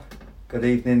Good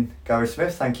evening, Gary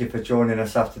Smith. Thank you for joining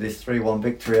us after this 3-1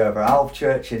 victory over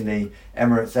Alvechurch in the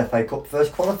Emirates FA Cup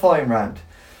first qualifying round.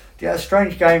 Yeah, a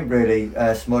strange game really,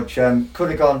 Smudge.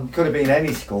 Could have been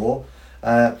any score.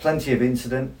 Plenty of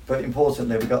incident, but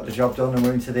importantly we got the job done and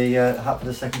we're into the hat for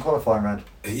the second qualifying round.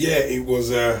 Yeah, it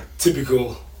was a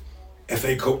typical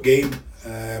FA Cup game.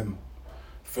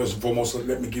 First and foremost,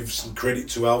 let me give some credit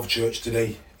to Alvechurch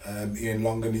today, Ian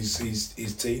Long and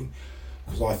his team,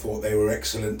 because I thought they were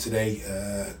excellent today.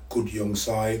 Good young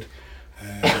side,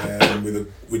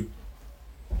 with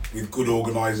good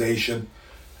organisation,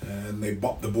 and they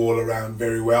bopped the ball around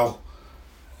very well.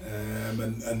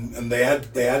 And they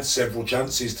had several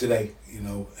chances today.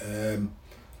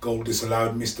 Goal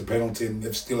disallowed, missed the penalty, and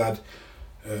they've still had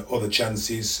other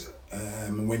chances.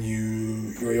 And when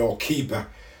your keeper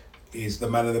is the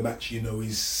man of the match,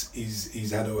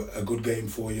 he's had a good game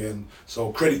for you. And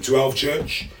so credit to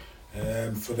Alvechurch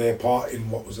for their part in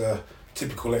what was a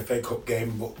typical FA Cup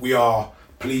game. But we are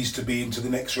pleased to be into the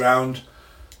next round,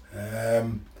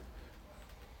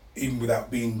 even without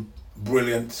being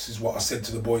brilliant. This is what I said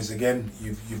to the boys again.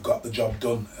 You've got the job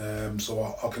done,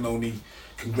 so I can only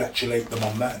congratulate them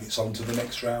on that, and it's on to the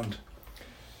next round.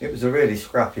 It was a really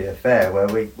scrappy affair where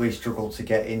we struggled to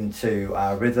get into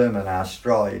our rhythm and our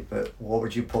stride, but what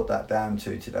would you put that down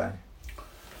to today?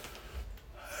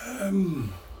 I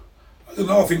don't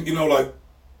know, I think, like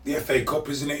the FA Cup,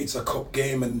 isn't it? It's a cup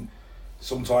game, and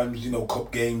sometimes,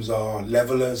 cup games are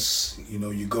levellers.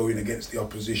 You go in against the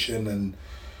opposition and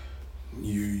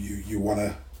you want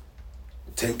to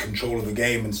take control of the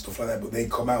game and stuff like that, but they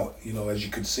come out, as you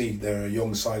could see, they're a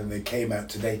young side, and they came out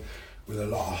today with a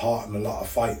lot of heart and a lot of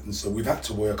fight, and so we've had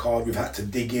to work hard, we've had to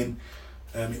dig in.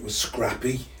 It was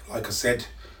scrappy, like I said,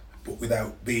 but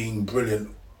without being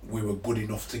brilliant, we were good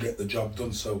enough to get the job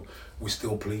done, so we're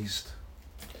still pleased.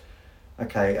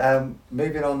 Okay,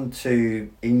 moving on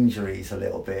to injuries a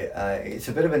little bit. It's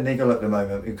a bit of a niggle at the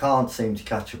moment. We can't seem to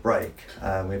catch a break.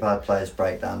 We've had players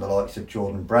break down, the likes of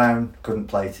Jordan Brown, couldn't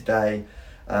play today.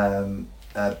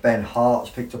 Ben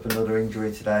Hart's picked up another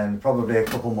injury today, and probably a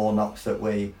couple more knocks that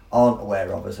we aren't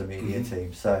aware of as a media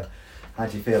team. So how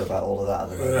do you feel about all of that at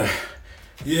the moment?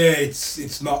 Yeah,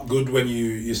 it's not good when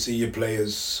you see your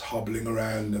players hobbling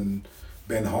around, and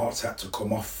Ben Hart's had to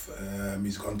come off.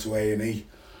 He's gone to A&E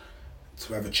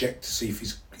to have a check to see if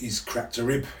he's cracked a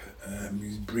rib.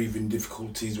 He's breathing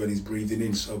difficulties when he's breathing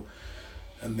in,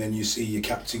 and then you see your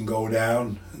captain go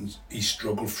down, and he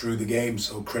struggled through the game,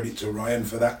 so credit to Ryan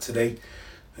for that today.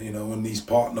 And his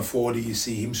partner 40, you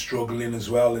see him struggling as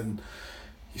well, and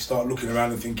you start looking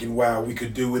around and thinking, wow, we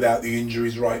could do without the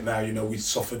injuries right now. We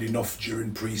suffered enough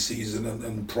during pre-season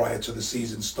and prior to the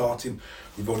season starting.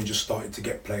 We've only just started to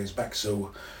get players back,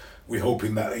 so we're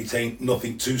hoping that it ain't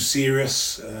nothing too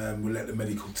serious. We'll let the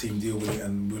medical team deal with it,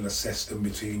 and we'll assess them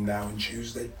between now and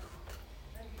Tuesday.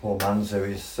 Poor Manzu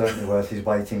is certainly worth his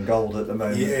weight in gold at the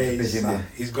moment. Yeah, he's a busy man.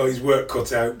 He's got his work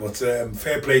cut out, but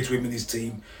fair play to him and his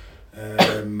team.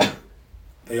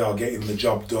 They are getting the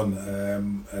job done,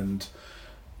 and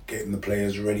getting the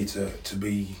players ready to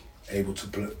be able to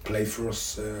play for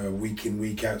us week in,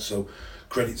 week out. So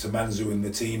credit to Manzu and the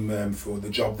team for the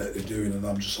job that they're doing, and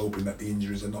I'm just hoping that the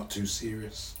injuries are not too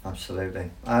serious. Absolutely.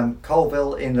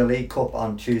 Colville in the League Cup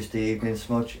on Tuesday evening,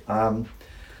 Smudge.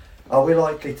 Are we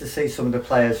likely to see some of the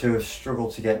players who have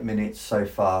struggled to get minutes so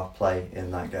far play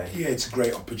in that game? Yeah, it's a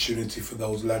great opportunity for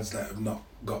those lads that have not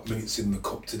got minutes in the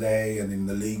Cup today and in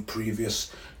the league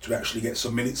previous to actually get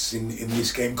some minutes in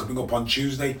this game coming up on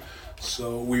Tuesday.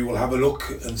 So we will have a look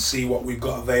and see what we've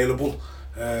got available,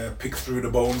 pick through the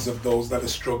bones of those that are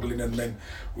struggling, and then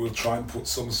we'll try and put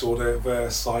some sort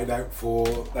of side out for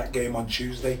that game on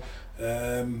Tuesday.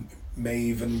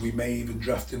 We may even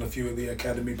draft in a few of the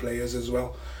academy players as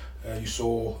well. You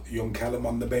saw young Callum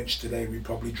on the bench today. We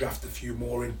probably draft a few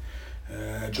more in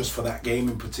just for that game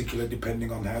in particular,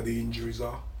 depending on how the injuries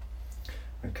are.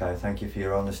 Okay, thank you for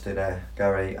your honesty there,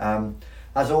 Gary.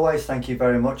 As always, thank you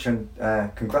very much, and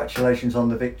congratulations on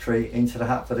the victory into the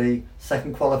hat for the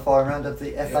second qualifying round of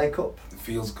the FA Cup. It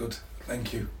feels good.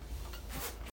 Thank you.